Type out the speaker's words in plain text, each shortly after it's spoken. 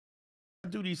I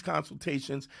do these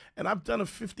consultations, and I've done a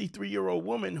 53-year-old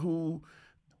woman who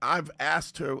I've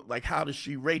asked her, like, how does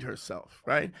she rate herself,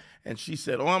 right? And she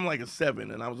said, oh, I'm like a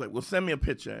 7. And I was like, well, send me a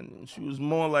picture. And she was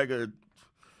more like a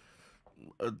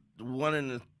 1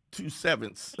 and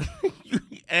 2/7.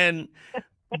 And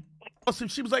also,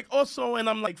 she was like, also, and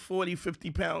I'm like 40, 50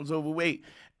 pounds overweight.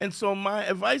 And so my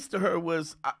advice to her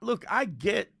was, look, I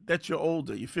get that you're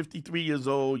older. You're 53 years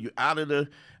old. You're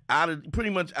pretty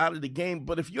much out of the game.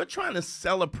 But if you're trying to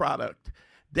sell a product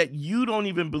that you don't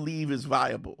even believe is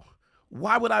viable,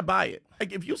 why would I buy it?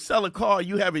 Like, if you sell a car,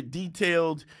 you have it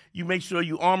detailed, you make sure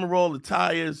you armor all the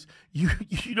tires, you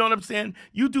know what I'm saying?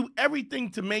 You do everything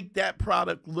to make that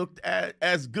product look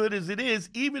as good as it is,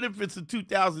 even if it's a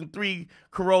 2003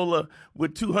 Corolla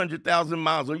with 200,000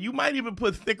 miles, or you might even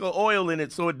put thicker oil in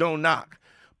it so it don't knock.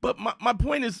 But my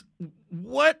point is,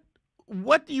 what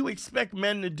do you expect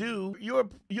men to do?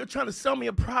 You're trying to sell me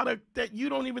a product that you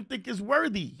don't even think is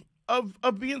worthy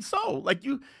of being sold. Like,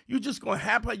 you just gonna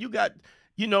have, you got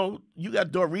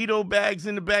Dorito bags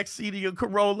in the back seat of your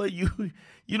Corolla. You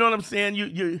know what I'm saying?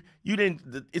 You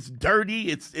didn't. It's dirty.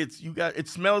 It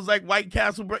smells like White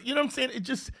Castle. You know what I'm saying? It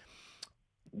just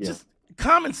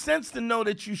common sense to know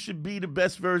that you should be the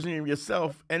best version of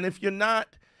yourself. And if you're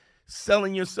not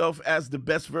selling yourself as the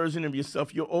best version of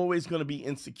yourself, you're always going to be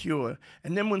insecure.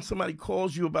 And then when somebody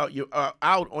calls you about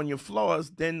out on your flaws,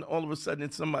 then all of a sudden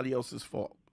it's somebody else's fault.